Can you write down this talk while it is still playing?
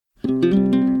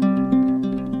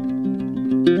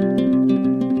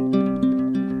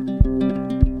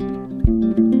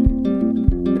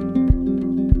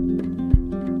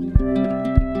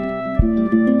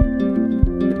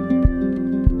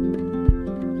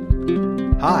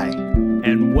Hi,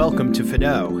 and welcome to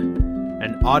Fido,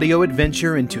 an audio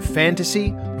adventure into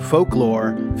fantasy,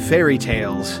 folklore, fairy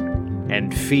tales,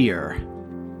 and fear.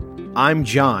 I'm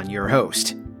John, your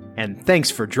host, and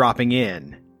thanks for dropping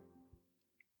in.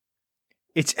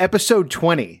 It's episode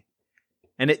 20,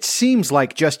 and it seems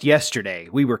like just yesterday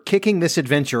we were kicking this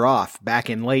adventure off back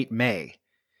in late May,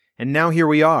 and now here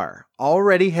we are,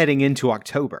 already heading into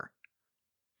October.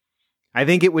 I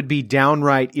think it would be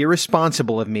downright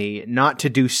irresponsible of me not to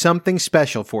do something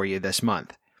special for you this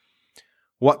month.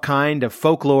 What kind of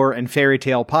folklore and fairy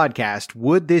tale podcast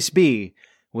would this be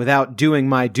without doing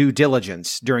my due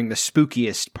diligence during the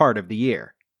spookiest part of the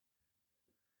year?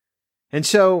 And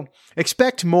so,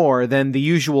 expect more than the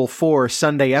usual 4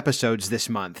 Sunday episodes this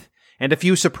month, and a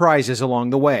few surprises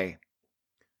along the way.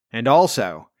 And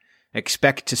also,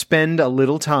 expect to spend a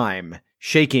little time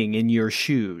shaking in your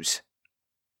shoes.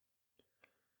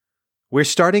 We're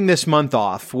starting this month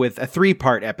off with a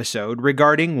 3-part episode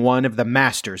regarding one of the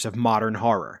masters of modern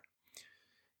horror.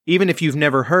 Even if you've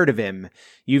never heard of him,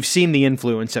 you've seen the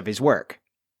influence of his work.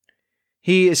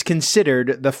 He is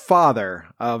considered the father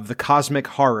of the cosmic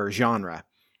horror genre,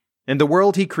 and the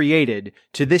world he created,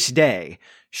 to this day,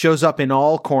 shows up in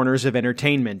all corners of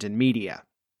entertainment and media.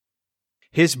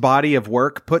 His body of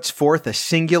work puts forth a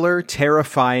singular,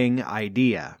 terrifying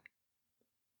idea.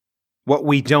 What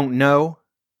we don't know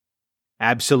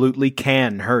absolutely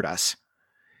can hurt us.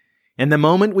 And the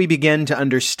moment we begin to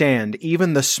understand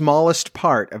even the smallest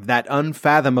part of that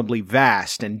unfathomably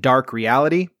vast and dark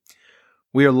reality,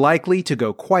 we are likely to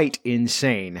go quite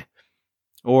insane,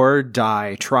 or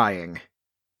die trying.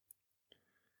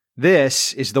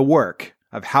 This is the work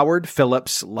of Howard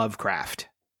Phillips Lovecraft.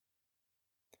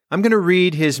 I'm going to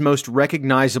read his most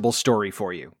recognizable story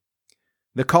for you.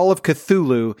 The Call of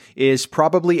Cthulhu is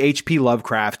probably H.P.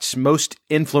 Lovecraft's most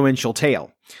influential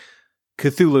tale.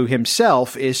 Cthulhu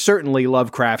himself is certainly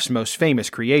Lovecraft's most famous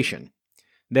creation.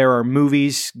 There are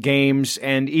movies, games,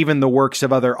 and even the works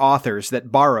of other authors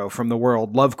that borrow from the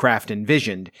world Lovecraft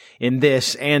envisioned in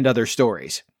this and other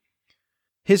stories.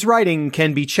 His writing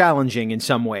can be challenging in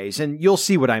some ways, and you'll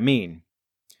see what I mean.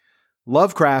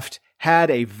 Lovecraft had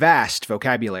a vast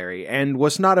vocabulary and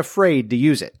was not afraid to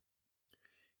use it.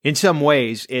 In some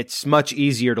ways, it's much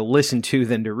easier to listen to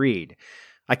than to read.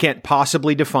 I can't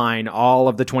possibly define all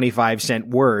of the 25-cent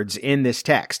words in this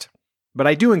text, but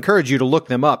I do encourage you to look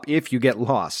them up if you get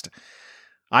lost.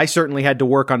 I certainly had to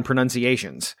work on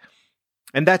pronunciations.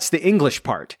 And that's the English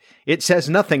part. It says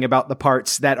nothing about the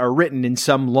parts that are written in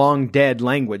some long-dead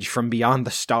language from beyond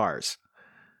the stars.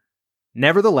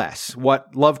 Nevertheless,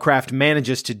 what Lovecraft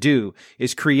manages to do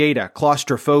is create a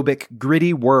claustrophobic,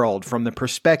 gritty world from the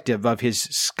perspective of his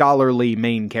scholarly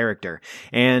main character,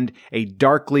 and a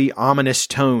darkly ominous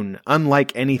tone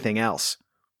unlike anything else.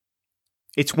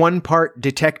 It's one part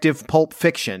detective pulp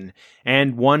fiction,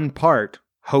 and one part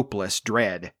hopeless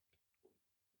dread.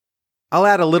 I'll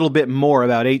add a little bit more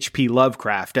about H.P.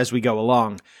 Lovecraft as we go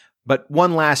along, but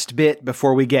one last bit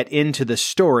before we get into the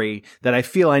story that I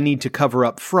feel I need to cover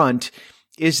up front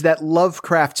is that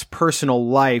Lovecraft's personal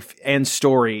life and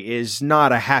story is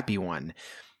not a happy one.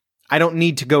 I don't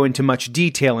need to go into much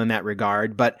detail in that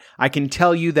regard, but I can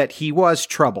tell you that he was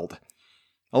troubled.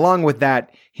 Along with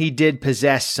that, he did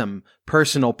possess some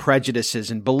personal prejudices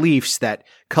and beliefs that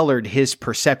colored his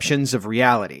perceptions of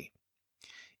reality.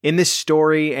 In this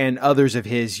story and others of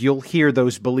his, you'll hear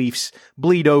those beliefs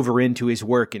bleed over into his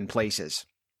work in places.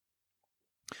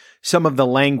 Some of the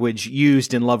language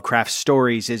used in Lovecraft's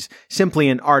stories is simply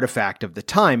an artifact of the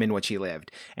time in which he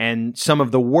lived, and some of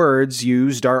the words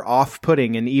used are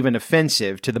off-putting and even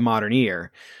offensive to the modern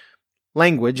ear.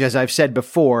 Language, as I've said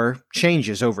before,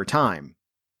 changes over time.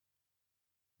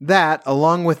 That,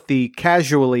 along with the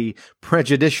casually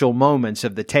prejudicial moments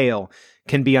of the tale,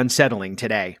 can be unsettling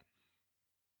today.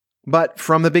 But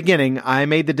from the beginning, I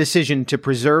made the decision to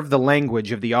preserve the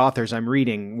language of the authors I'm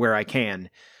reading where I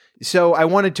can. So I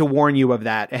wanted to warn you of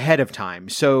that ahead of time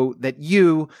so that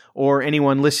you, or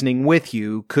anyone listening with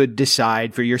you, could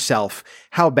decide for yourself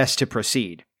how best to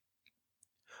proceed.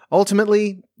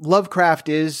 Ultimately, Lovecraft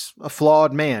is a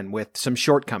flawed man with some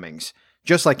shortcomings,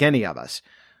 just like any of us.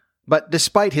 But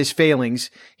despite his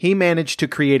failings, he managed to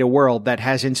create a world that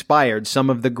has inspired some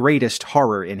of the greatest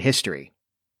horror in history.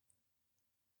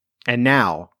 And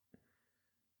now,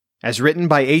 as written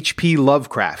by H.P.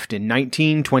 Lovecraft in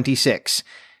 1926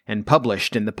 and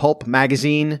published in the pulp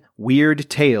magazine Weird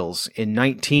Tales in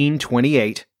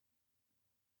 1928,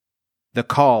 The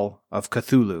Call of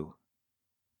Cthulhu.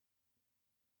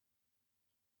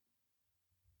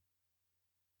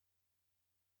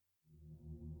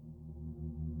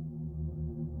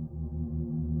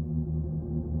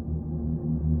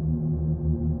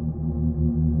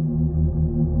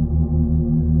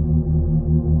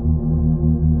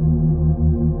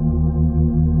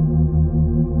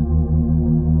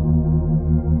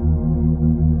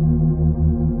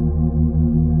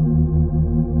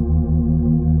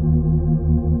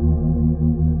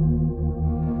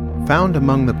 found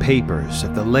among the papers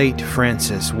of the late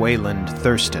Francis Wayland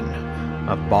Thurston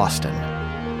of Boston.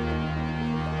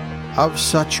 Of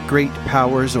such great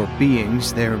powers or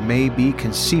beings there may be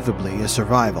conceivably a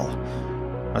survival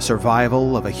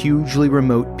of a hugely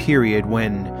remote period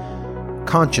when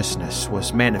consciousness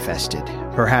was manifested,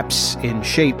 perhaps in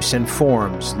shapes and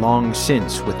forms long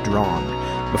since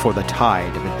withdrawn before the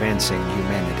tide of advancing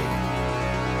humanity.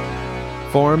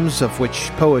 Forms of which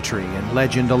poetry and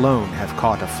legend alone have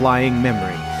caught a flying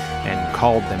memory and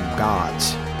called them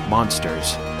gods,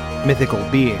 monsters, mythical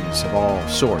beings of all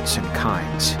sorts and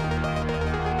kinds.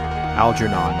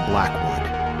 Algernon Blackwood.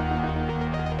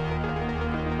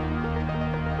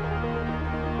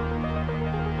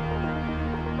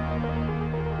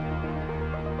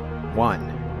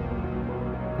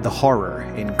 The horror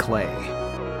in clay.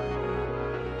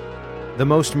 The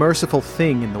most merciful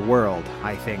thing in the world,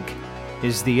 I think,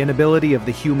 is the inability of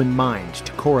the human mind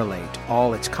to correlate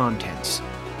all its contents.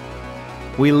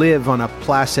 We live on a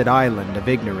placid island of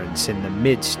ignorance in the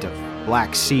midst of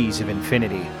black seas of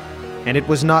infinity, and it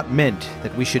was not meant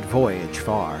that we should voyage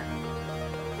far.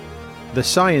 The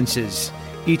sciences,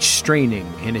 each straining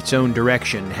in its own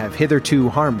direction, have hitherto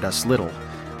harmed us little.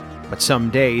 But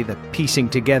someday the piecing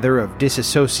together of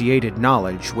disassociated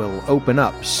knowledge will open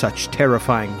up such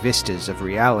terrifying vistas of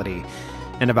reality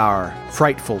and of our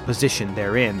frightful position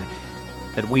therein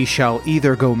that we shall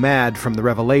either go mad from the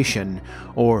revelation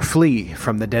or flee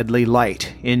from the deadly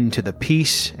light into the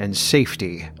peace and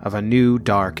safety of a new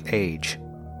dark age.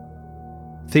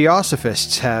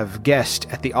 Theosophists have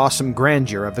guessed at the awesome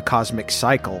grandeur of the cosmic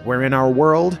cycle wherein our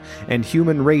world and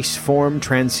human race form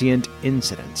transient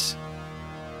incidents.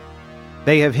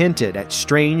 They have hinted at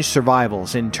strange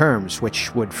survivals in terms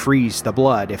which would freeze the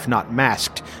blood if not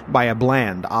masked by a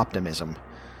bland optimism.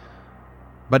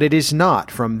 But it is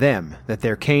not from them that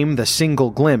there came the single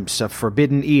glimpse of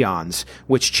forbidden eons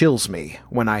which chills me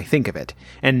when I think of it,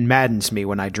 and maddens me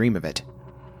when I dream of it.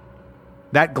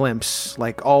 That glimpse,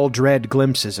 like all dread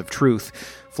glimpses of truth,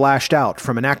 flashed out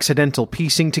from an accidental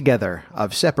piecing together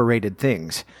of separated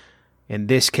things. In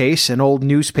this case, an old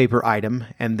newspaper item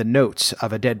and the notes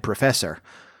of a dead professor.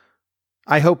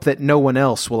 I hope that no one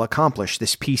else will accomplish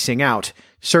this piecing out.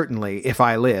 Certainly, if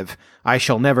I live, I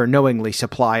shall never knowingly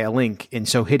supply a link in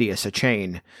so hideous a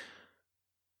chain.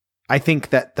 I think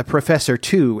that the professor,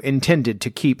 too, intended to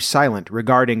keep silent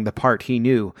regarding the part he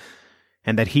knew,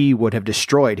 and that he would have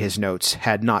destroyed his notes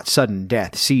had not sudden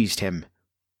death seized him.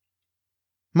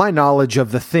 My knowledge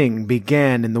of the thing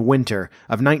began in the winter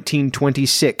of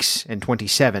 1926 and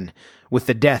 27, with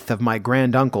the death of my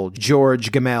granduncle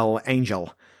George Gamel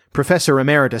Angel, Professor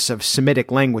Emeritus of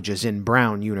Semitic Languages in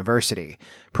Brown University,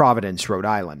 Providence, Rhode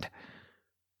Island.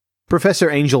 Professor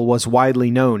Angel was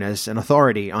widely known as an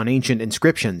authority on ancient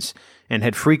inscriptions, and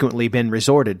had frequently been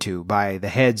resorted to by the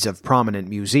heads of prominent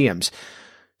museums,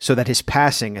 so that his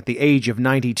passing at the age of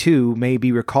 92 may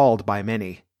be recalled by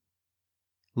many.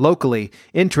 Locally,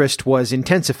 interest was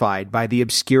intensified by the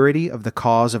obscurity of the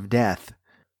cause of death.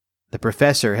 The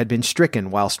professor had been stricken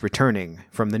whilst returning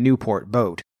from the Newport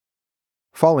boat,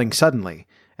 falling suddenly,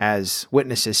 as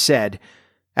witnesses said,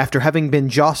 after having been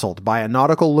jostled by a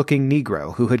nautical-looking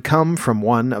Negro who had come from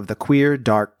one of the queer,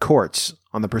 dark courts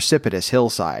on the precipitous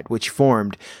hillside which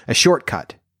formed a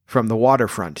shortcut from the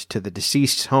waterfront to the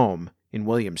deceased's home in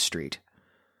William Street.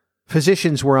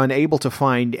 Physicians were unable to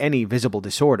find any visible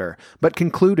disorder, but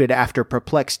concluded after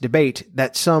perplexed debate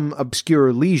that some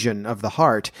obscure lesion of the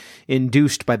heart,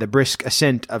 induced by the brisk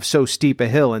ascent of so steep a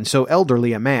hill and so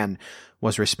elderly a man,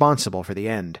 was responsible for the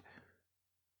end.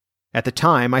 At the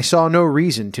time I saw no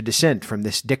reason to dissent from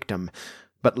this dictum,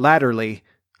 but latterly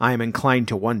I am inclined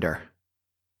to wonder,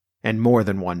 and more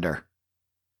than wonder.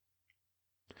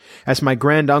 As my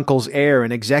granduncle's heir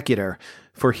and executor,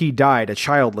 for he died a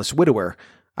childless widower,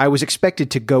 I was expected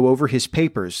to go over his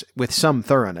papers with some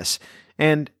thoroughness,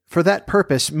 and for that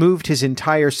purpose moved his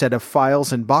entire set of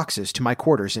files and boxes to my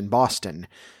quarters in Boston.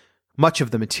 Much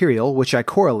of the material which I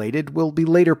correlated will be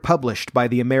later published by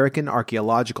the American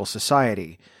Archaeological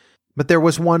Society. But there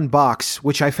was one box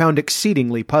which I found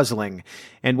exceedingly puzzling,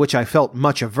 and which I felt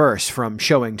much averse from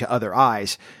showing to other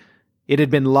eyes. It had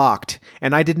been locked,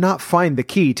 and I did not find the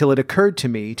key till it occurred to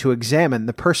me to examine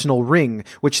the personal ring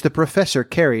which the professor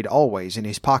carried always in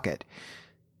his pocket.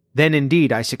 Then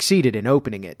indeed I succeeded in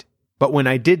opening it, but when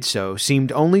I did so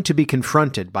seemed only to be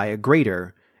confronted by a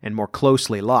greater and more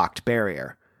closely locked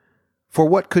barrier. For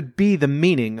what could be the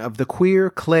meaning of the queer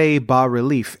clay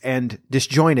bas-relief and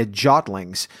disjointed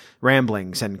jotlings,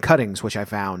 ramblings, and cuttings which I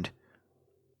found?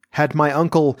 Had my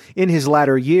uncle, in his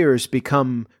latter years,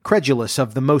 become credulous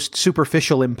of the most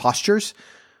superficial impostures?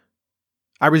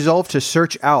 I resolved to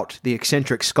search out the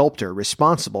eccentric sculptor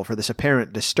responsible for this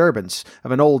apparent disturbance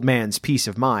of an old man's peace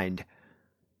of mind.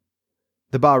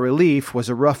 The bas-relief was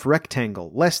a rough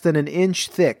rectangle, less than an inch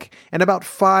thick and about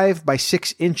 5 by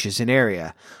 6 inches in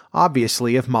area,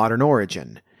 obviously of modern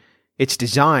origin. Its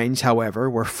designs, however,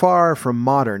 were far from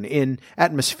modern in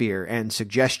atmosphere and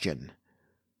suggestion.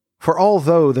 For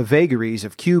although the vagaries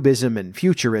of cubism and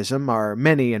futurism are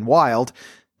many and wild,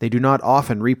 they do not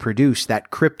often reproduce that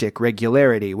cryptic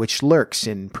regularity which lurks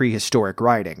in prehistoric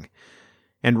writing.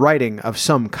 And writing of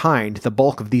some kind the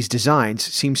bulk of these designs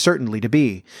seems certainly to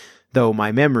be, though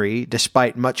my memory,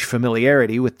 despite much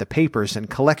familiarity with the papers and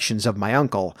collections of my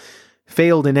uncle,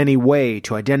 failed in any way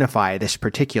to identify this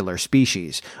particular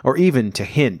species, or even to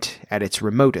hint at its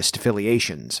remotest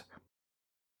affiliations.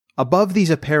 Above these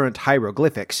apparent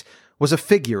hieroglyphics was a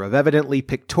figure of evidently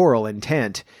pictorial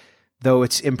intent, though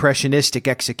its impressionistic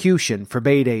execution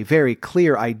forbade a very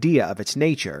clear idea of its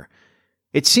nature.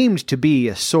 It seemed to be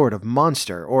a sort of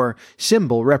monster, or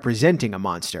symbol representing a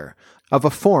monster, of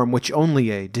a form which only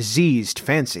a diseased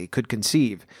fancy could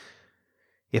conceive.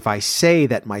 If I say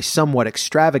that my somewhat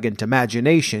extravagant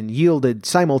imagination yielded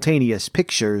simultaneous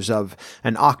pictures of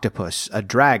an octopus, a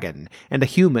dragon, and a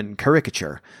human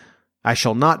caricature, I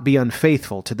shall not be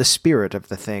unfaithful to the spirit of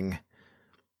the thing.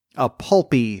 A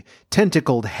pulpy,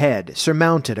 tentacled head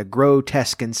surmounted a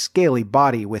grotesque and scaly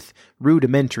body with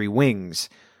rudimentary wings,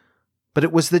 but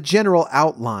it was the general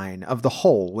outline of the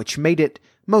whole which made it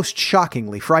most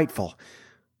shockingly frightful.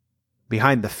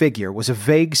 Behind the figure was a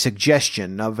vague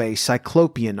suggestion of a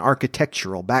cyclopean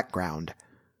architectural background.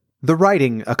 The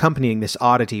writing accompanying this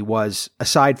oddity was,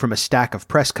 aside from a stack of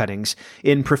press cuttings,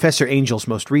 in Professor Angel's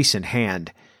most recent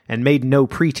hand, and made no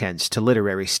pretense to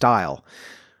literary style.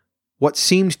 What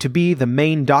seemed to be the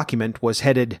main document was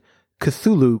headed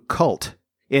Cthulhu Cult,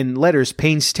 in letters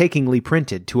painstakingly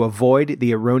printed to avoid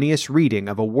the erroneous reading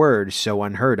of a word so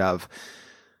unheard of.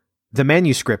 The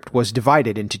manuscript was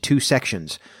divided into 2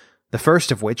 sections, the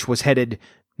first of which was headed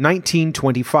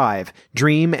 1925,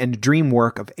 Dream and Dream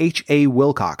Work of H.A.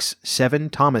 Wilcox,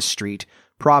 7 Thomas Street,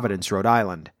 Providence, Rhode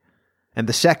Island, and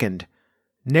the second,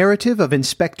 Narrative of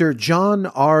Inspector John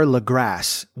R.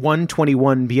 LaGrasse,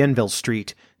 121 Bienville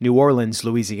Street, New Orleans,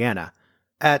 Louisiana.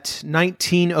 At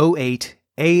 1908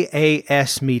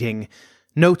 AAS meeting,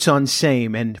 notes on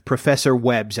same and Professor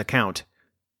Webb's account.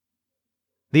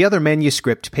 The other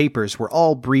manuscript papers were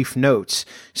all brief notes,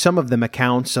 some of them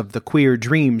accounts of the queer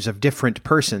dreams of different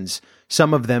persons,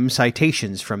 some of them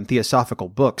citations from theosophical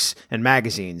books and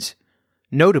magazines,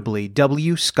 notably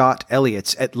W. Scott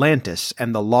Eliot's Atlantis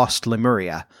and the Lost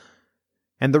Lemuria,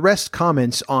 and the rest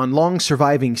comments on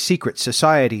long-surviving secret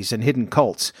societies and hidden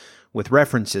cults, with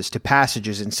references to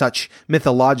passages in such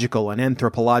mythological and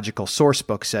anthropological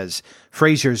sourcebooks as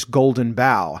Fraser's Golden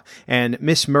Bough and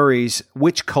Miss Murray's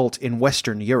Witch Cult in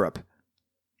Western Europe.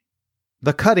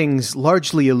 The cuttings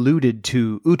largely alluded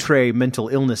to outre mental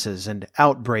illnesses and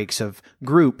outbreaks of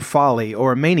group folly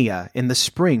or mania in the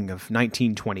spring of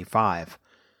 1925.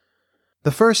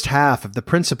 The first half of the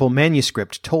principal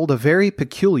manuscript told a very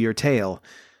peculiar tale.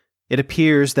 It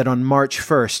appears that on March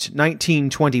 1st,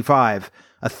 1925,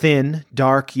 a thin,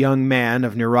 dark young man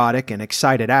of neurotic and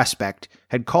excited aspect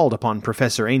had called upon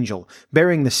Professor Angel,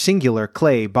 bearing the singular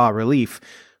clay bas-relief,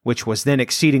 which was then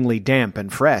exceedingly damp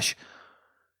and fresh.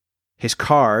 His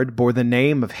card bore the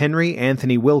name of Henry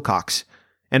Anthony Wilcox,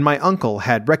 and my uncle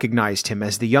had recognized him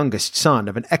as the youngest son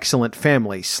of an excellent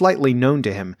family slightly known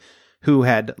to him, who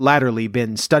had latterly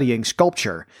been studying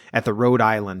sculpture at the Rhode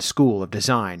Island School of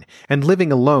Design and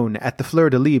living alone at the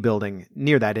Fleur-de-Lis building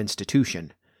near that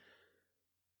institution.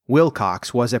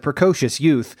 Wilcox was a precocious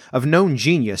youth of known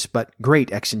genius but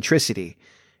great eccentricity,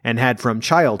 and had from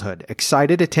childhood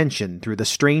excited attention through the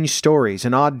strange stories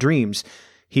and odd dreams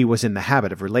he was in the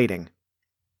habit of relating.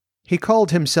 He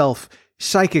called himself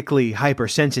psychically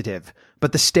hypersensitive,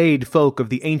 but the staid folk of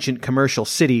the ancient commercial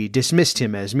city dismissed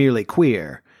him as merely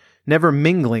queer. Never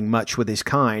mingling much with his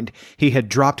kind, he had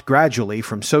dropped gradually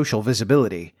from social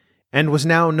visibility, and was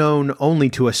now known only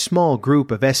to a small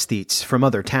group of aesthetes from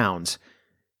other towns.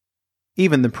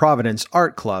 Even the Providence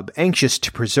Art Club, anxious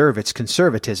to preserve its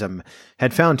conservatism,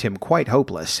 had found him quite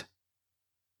hopeless.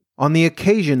 On the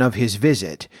occasion of his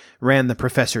visit, ran the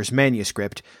professor's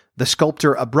manuscript, the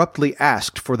sculptor abruptly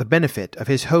asked for the benefit of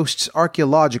his host's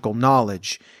archaeological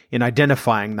knowledge in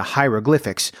identifying the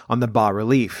hieroglyphics on the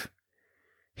bas-relief.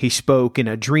 He spoke in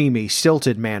a dreamy,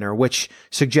 stilted manner which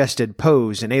suggested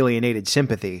pose and alienated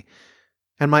sympathy,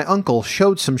 and my uncle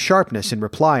showed some sharpness in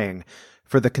replying,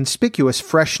 for the conspicuous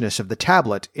freshness of the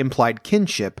tablet implied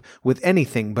kinship with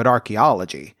anything but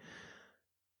archaeology.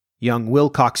 Young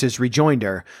Wilcox's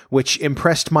rejoinder, which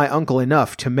impressed my uncle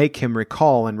enough to make him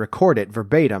recall and record it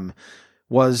verbatim,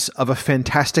 was of a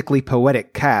fantastically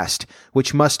poetic cast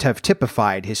which must have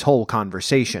typified his whole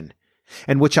conversation,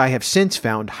 and which I have since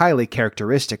found highly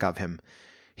characteristic of him.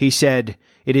 He said,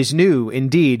 "It is new,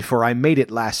 indeed, for I made it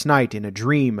last night in a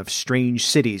dream of strange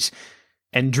cities,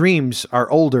 and dreams are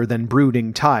older than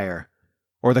brooding Tyre,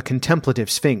 or the contemplative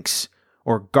Sphinx,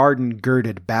 or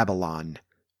garden-girded Babylon."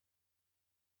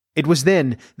 It was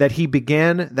then that he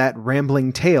began that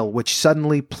rambling tale which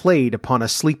suddenly played upon a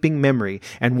sleeping memory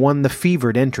and won the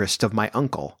fevered interest of my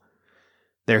uncle.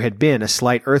 There had been a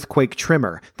slight earthquake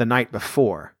tremor the night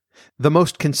before, the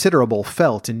most considerable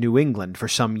felt in New England for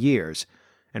some years,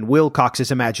 and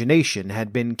Wilcox's imagination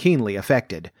had been keenly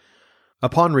affected.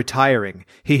 Upon retiring,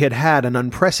 he had had an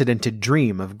unprecedented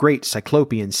dream of great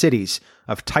cyclopean cities,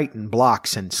 of Titan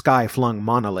blocks and sky-flung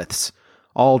monoliths,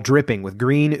 all dripping with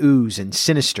green ooze and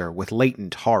sinister with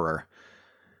latent horror.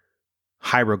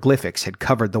 Hieroglyphics had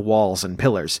covered the walls and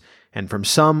pillars, and from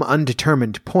some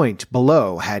undetermined point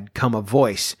below had come a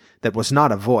voice that was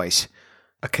not a voice,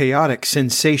 a chaotic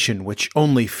sensation which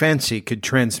only fancy could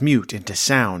transmute into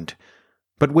sound,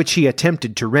 but which he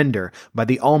attempted to render by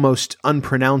the almost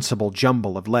unpronounceable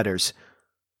jumble of letters.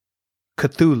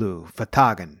 Cthulhu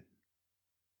Fhtagn.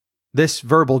 This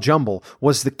verbal jumble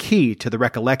was the key to the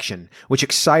recollection, which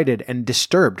excited and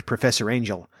disturbed Professor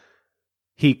Angel.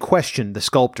 He questioned the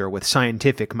sculptor with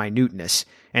scientific minuteness,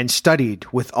 and studied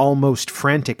with almost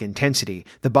frantic intensity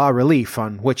the bas-relief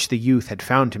on which the youth had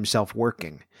found himself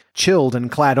working, chilled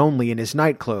and clad only in his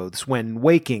nightclothes when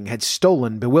waking had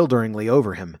stolen bewilderingly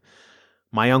over him.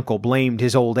 My uncle blamed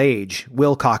his old age,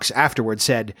 Wilcox afterward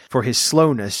said, for his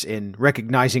slowness in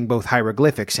recognizing both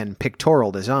hieroglyphics and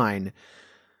pictorial design.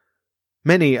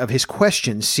 Many of his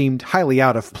questions seemed highly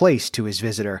out of place to his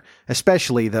visitor,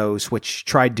 especially those which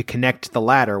tried to connect the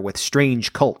latter with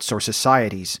strange cults or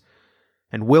societies.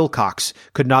 And Wilcox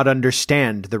could not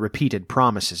understand the repeated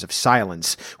promises of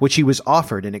silence which he was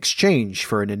offered in exchange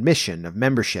for an admission of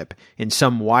membership in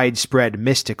some widespread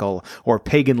mystical or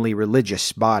paganly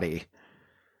religious body.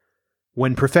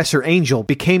 When Professor Angel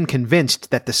became convinced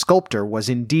that the sculptor was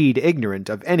indeed ignorant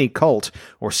of any cult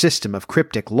or system of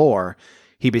cryptic lore,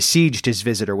 he besieged his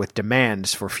visitor with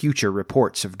demands for future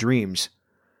reports of dreams.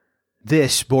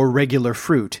 This bore regular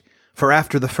fruit, for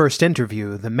after the first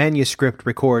interview the manuscript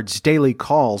records daily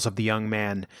calls of the young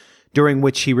man, during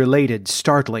which he related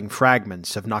startling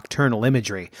fragments of nocturnal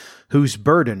imagery, whose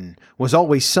burden was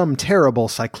always some terrible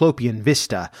cyclopean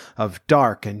vista of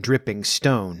dark and dripping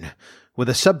stone, with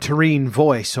a subterrene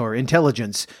voice or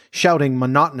intelligence shouting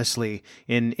monotonously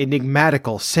in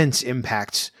enigmatical sense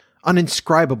impacts,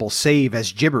 uninscribable save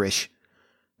as gibberish.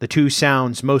 The two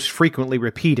sounds most frequently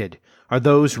repeated are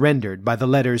those rendered by the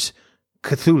letters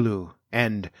Cthulhu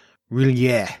and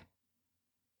R'lyeh.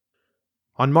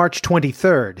 On March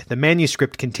 23rd, the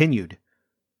manuscript continued.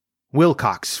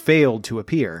 Wilcox failed to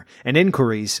appear, and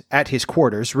inquiries at his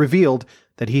quarters revealed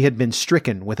that he had been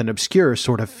stricken with an obscure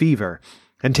sort of fever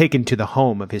and taken to the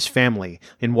home of his family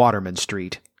in Waterman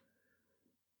Street.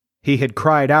 He had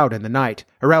cried out in the night,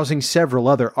 arousing several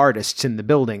other artists in the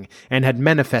building, and had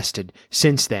manifested,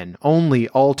 since then, only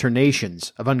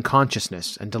alternations of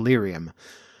unconsciousness and delirium.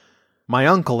 My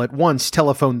uncle at once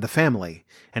telephoned the family,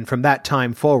 and from that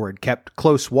time forward kept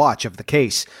close watch of the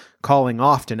case, calling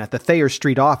often at the Thayer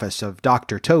Street office of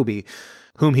Dr. Toby,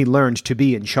 whom he learned to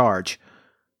be in charge.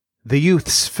 The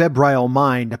youth's febrile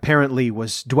mind apparently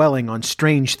was dwelling on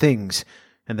strange things,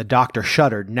 and the doctor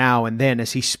shuddered now and then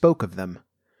as he spoke of them.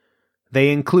 They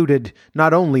included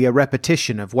not only a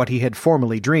repetition of what he had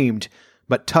formerly dreamed,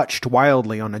 but touched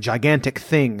wildly on a gigantic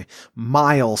thing,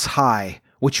 miles high,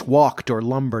 which walked or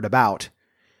lumbered about.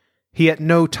 He at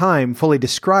no time fully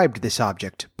described this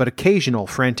object, but occasional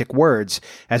frantic words,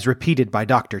 as repeated by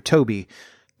Dr. Toby,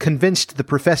 convinced the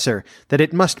professor that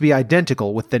it must be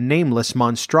identical with the nameless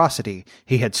monstrosity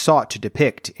he had sought to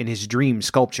depict in his dream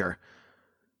sculpture.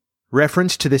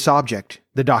 Reference to this object,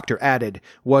 the doctor added,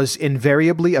 was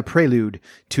invariably a prelude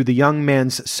to the young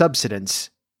man's subsidence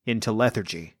into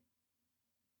lethargy.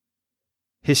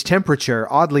 His temperature,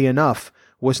 oddly enough,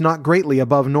 was not greatly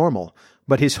above normal,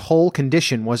 but his whole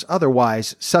condition was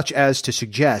otherwise such as to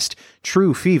suggest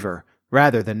true fever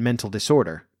rather than mental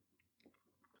disorder.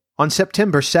 On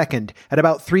September 2nd, at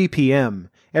about 3 p.m.,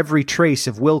 every trace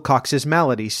of Wilcox's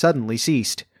malady suddenly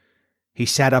ceased. He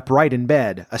sat upright in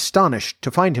bed, astonished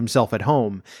to find himself at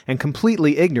home, and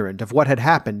completely ignorant of what had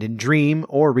happened in dream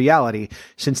or reality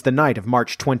since the night of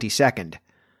March 22nd.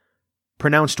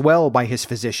 Pronounced well by his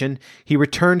physician, he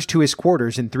returned to his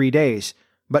quarters in 3 days,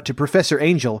 but to Professor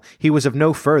Angel he was of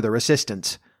no further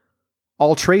assistance.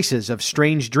 All traces of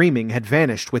strange dreaming had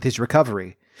vanished with his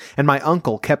recovery, and my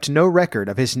uncle kept no record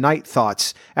of his night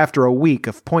thoughts after a week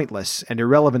of pointless and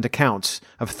irrelevant accounts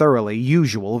of thoroughly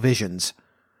usual visions.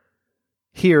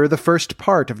 Here the first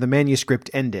part of the manuscript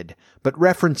ended, but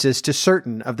references to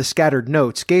certain of the scattered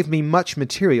notes gave me much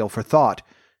material for thought,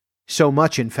 so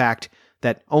much, in fact,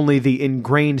 that only the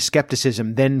ingrained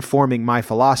skepticism then forming my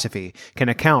philosophy can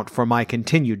account for my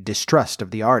continued distrust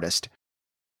of the artist.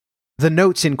 The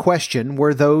notes in question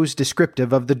were those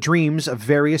descriptive of the dreams of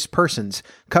various persons,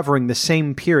 covering the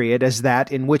same period as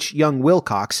that in which young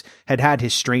Wilcox had had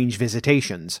his strange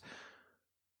visitations.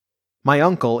 My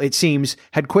uncle, it seems,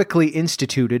 had quickly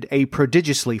instituted a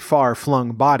prodigiously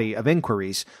far-flung body of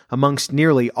inquiries amongst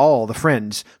nearly all the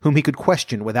friends whom he could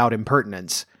question without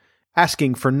impertinence,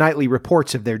 asking for nightly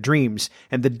reports of their dreams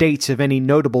and the dates of any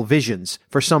notable visions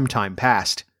for some time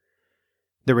past.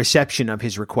 The reception of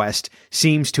his request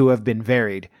seems to have been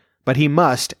varied, but he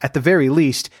must, at the very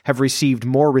least, have received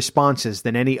more responses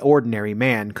than any ordinary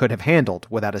man could have handled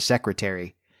without a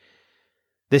secretary.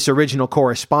 This original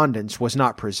correspondence was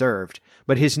not preserved,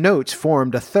 but his notes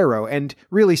formed a thorough and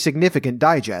really significant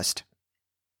digest.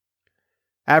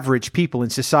 Average people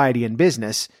in society and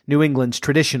business, New England's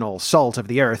traditional salt of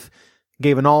the earth,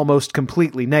 gave an almost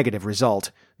completely negative result,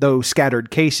 though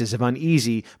scattered cases of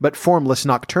uneasy but formless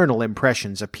nocturnal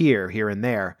impressions appear here and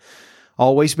there,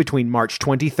 always between March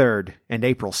 23rd and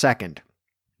April 2nd,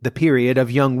 the period of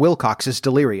young Wilcox's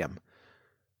delirium.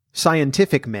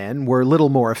 Scientific men were little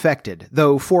more affected,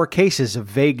 though 4 cases of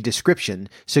vague description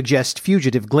suggest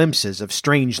fugitive glimpses of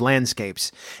strange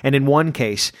landscapes, and in one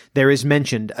case there is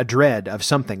mentioned a dread of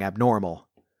something abnormal.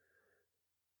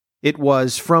 It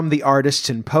was from the artists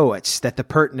and poets that the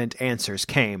pertinent answers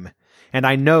came, and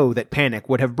I know that panic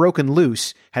would have broken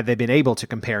loose had they been able to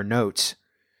compare notes.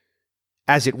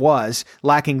 As it was,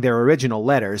 lacking their original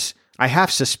letters, I half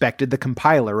suspected the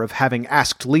compiler of having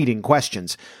asked leading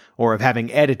questions, or of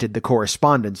having edited the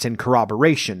correspondence in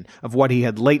corroboration of what he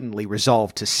had latently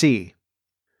resolved to see.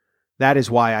 That is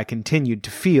why I continued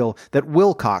to feel that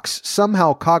Wilcox,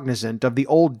 somehow cognizant of the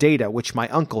old data which my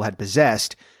uncle had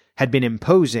possessed, had been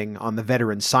imposing on the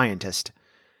veteran scientist.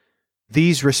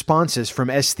 These responses from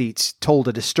aesthetes told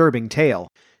a disturbing tale.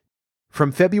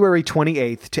 From February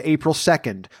 28th to April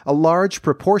 2nd, a large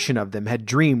proportion of them had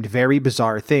dreamed very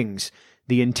bizarre things,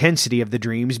 the intensity of the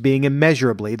dreams being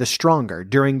immeasurably the stronger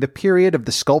during the period of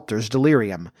the sculptor's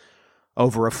delirium.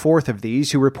 Over a fourth of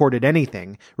these who reported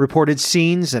anything reported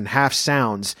scenes and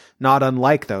half-sounds not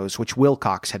unlike those which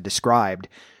Wilcox had described,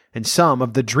 and some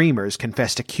of the dreamers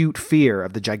confessed acute fear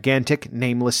of the gigantic,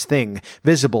 nameless thing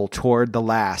visible toward the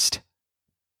last.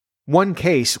 One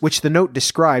case, which the note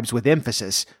describes with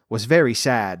emphasis, was very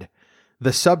sad.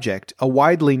 The subject, a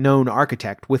widely known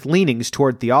architect with leanings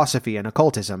toward theosophy and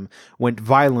occultism, went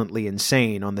violently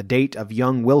insane on the date of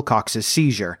young Wilcox's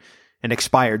seizure, and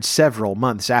expired several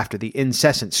months after the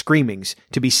incessant screamings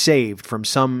to be saved from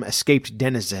some escaped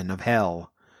denizen of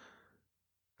hell.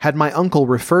 Had my uncle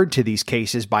referred to these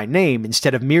cases by name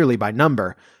instead of merely by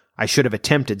number, I should have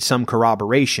attempted some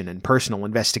corroboration and personal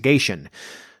investigation,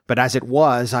 but as it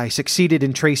was, I succeeded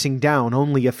in tracing down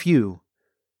only a few.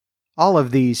 All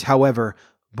of these, however,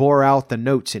 bore out the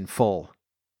notes in full.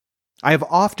 I have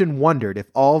often wondered if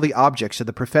all the objects of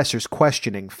the professor's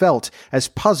questioning felt as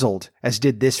puzzled as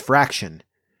did this fraction.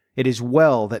 It is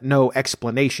well that no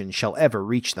explanation shall ever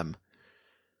reach them.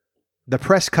 The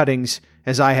press cuttings,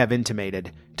 as I have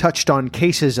intimated, touched on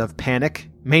cases of panic,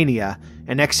 mania,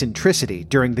 and eccentricity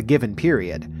during the given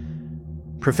period.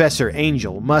 Professor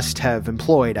Angel must have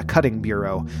employed a cutting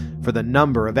bureau, for the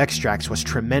number of extracts was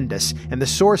tremendous and the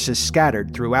sources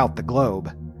scattered throughout the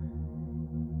globe.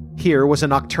 Here was a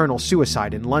nocturnal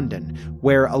suicide in London,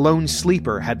 where a lone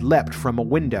sleeper had leapt from a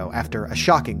window after a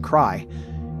shocking cry.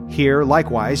 Here,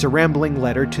 likewise, a rambling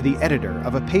letter to the editor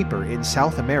of a paper in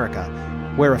South America,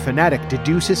 where a fanatic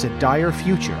deduces a dire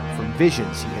future from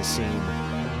visions he has seen.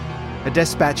 A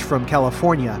dispatch from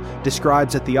California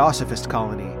describes a theosophist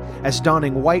colony as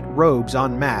donning white robes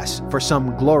en masse for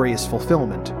some glorious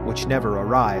fulfillment which never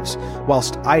arrives,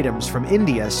 whilst items from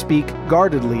India speak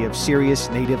guardedly of serious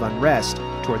native unrest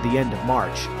toward the end of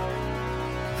March.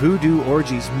 Voodoo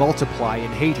orgies multiply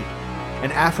in Haiti,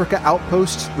 and Africa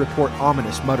outposts report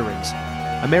ominous mutterings.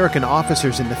 American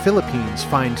officers in the Philippines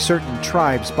find certain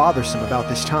tribes bothersome about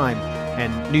this time,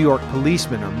 and New York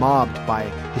policemen are mobbed by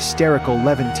hysterical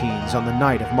Levantines on the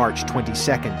night of March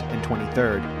 22nd and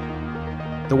 23rd.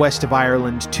 The west of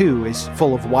Ireland, too, is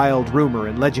full of wild rumor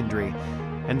and legendary,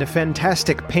 and a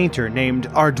fantastic painter named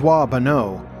Ardois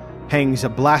Bonneau hangs a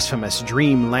blasphemous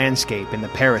dream landscape in the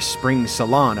Paris Spring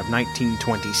Salon of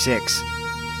 1926.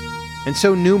 And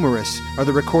so numerous are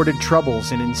the recorded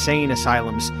troubles in insane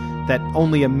asylums that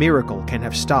only a miracle can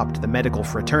have stopped the medical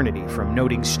fraternity from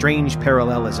noting strange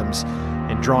parallelisms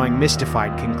and drawing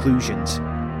mystified conclusions.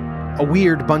 A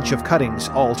weird bunch of cuttings,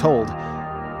 all told,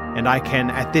 and I can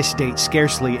at this date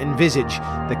scarcely envisage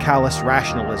the callous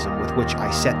rationalism with which I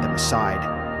set them aside.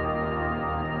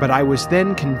 But I was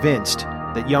then convinced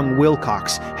that young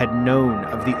Wilcox had known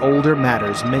of the older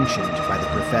matters mentioned by the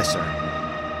professor.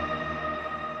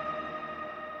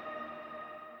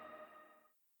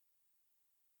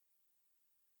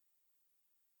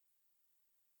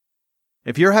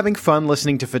 If you're having fun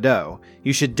listening to Fado,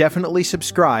 you should definitely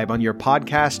subscribe on your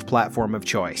podcast platform of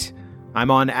choice. I'm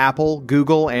on Apple,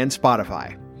 Google, and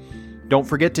Spotify. Don't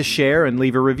forget to share and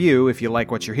leave a review if you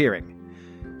like what you're hearing.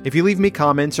 If you leave me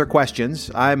comments or questions,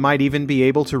 I might even be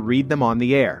able to read them on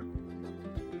the air.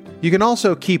 You can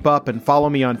also keep up and follow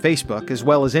me on Facebook as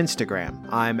well as Instagram.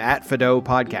 I'm at Fado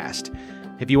Podcast.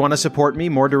 If you want to support me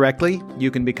more directly,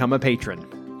 you can become a patron.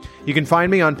 You can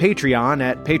find me on Patreon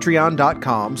at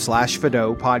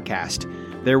patreon.com/Fado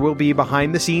Podcast. There will be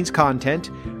behind-the-scenes content,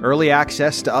 early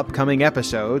access to upcoming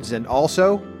episodes, and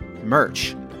also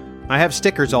merch. I have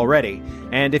stickers already,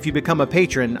 and if you become a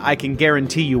patron, I can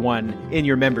guarantee you one in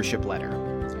your membership letter.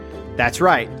 That's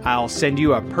right, I'll send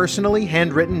you a personally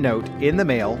handwritten note in the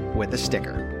mail with a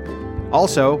sticker.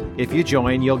 Also, if you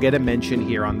join, you'll get a mention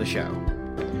here on the show.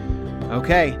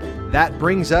 Okay, that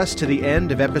brings us to the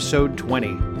end of episode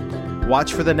 20.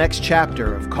 Watch for the next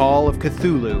chapter of Call of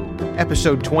Cthulhu,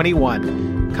 episode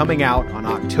 21, coming out on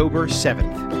October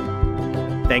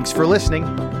 7th. Thanks for listening,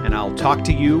 and I'll talk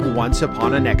to you once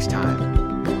upon a next time.